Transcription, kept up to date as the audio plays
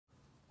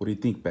What do you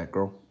think,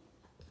 Batgirl?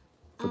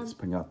 For this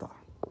piñata.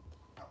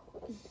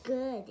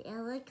 Good. It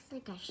looks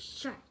like a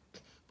shark.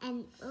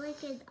 And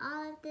look at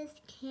all of this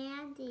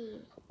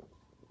candy.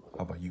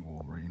 How about you,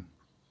 Wolverine?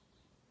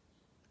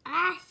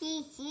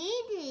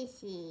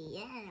 See.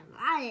 Yeah, a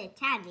lot of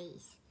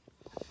tabbies.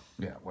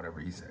 Yeah, whatever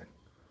he said.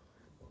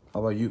 How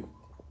about you?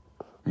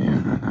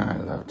 I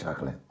love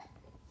chocolate.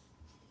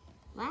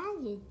 Wow,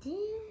 you do?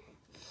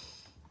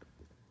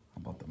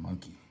 How about the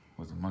monkey?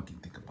 What does the monkey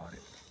think about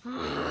it?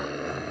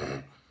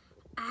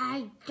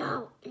 I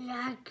don't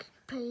like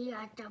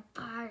piñata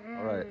butter.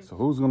 All right, so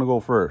who's gonna go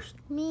first?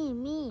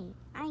 Me.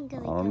 I'm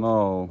gonna go. I don't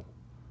know.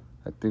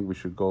 I think we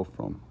should go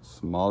from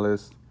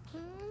smallest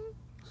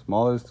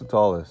to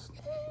tallest.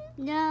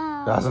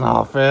 No. That's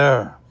not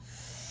fair.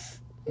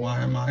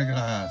 Why am I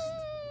last?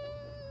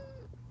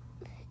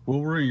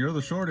 Wolverine, you're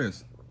the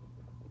shortest.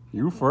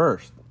 You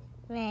first.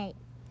 Right.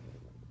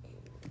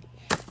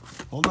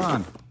 Hold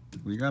on.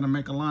 We gotta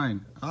make a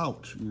line.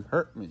 Ouch, you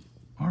hurt me.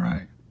 All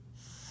right.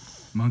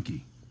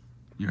 Monkey,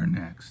 you're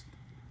next.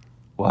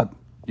 What?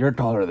 You're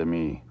taller than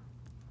me.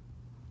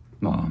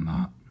 No, I'm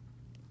not.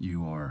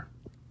 You are.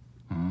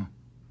 Huh?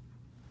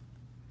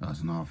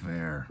 That's not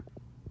fair.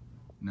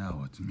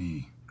 No, it's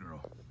me,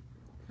 girl.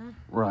 Huh?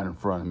 Right in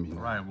front of me.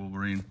 All right,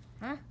 Wolverine.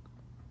 Huh?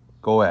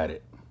 Go at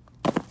it.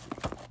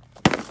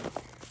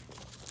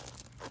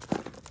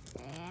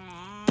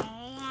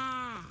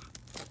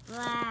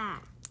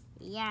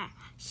 Yeah.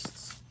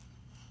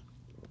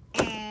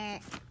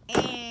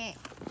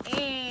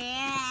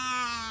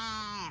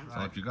 That's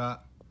what you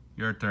got.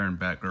 Your turn,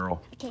 Batgirl.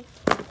 Okay.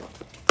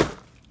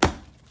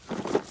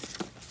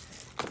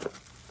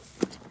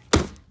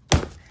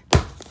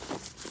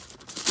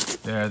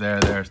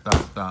 There.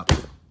 Stop.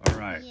 All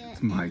right, Yeah.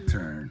 it's my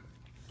turn.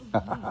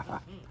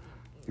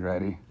 You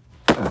ready?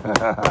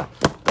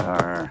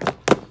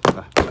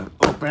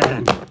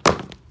 Open.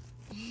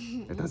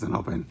 It doesn't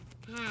open.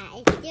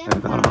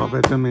 It don't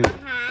open to me.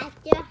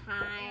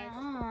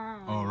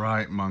 All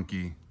right,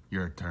 monkey,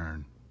 your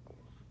turn.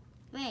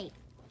 Wait.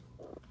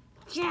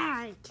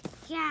 Shark.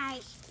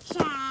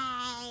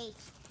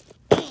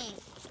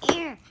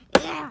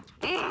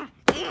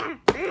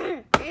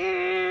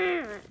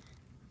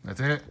 That's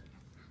it?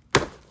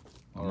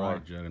 All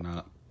right,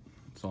 Juggernaut.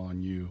 It's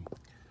on you.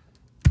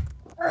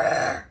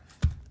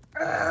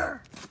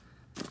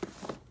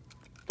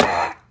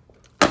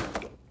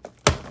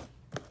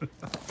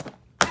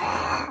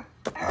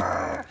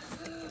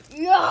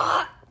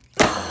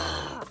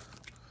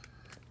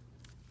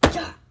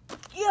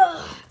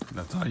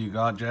 That's all you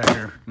got,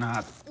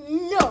 Juggernaut?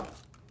 No,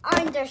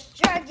 I'm the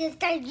strongest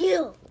than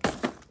you.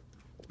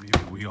 Maybe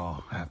we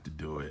all have to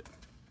do it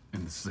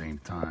in the same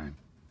time.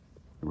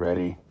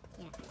 Ready?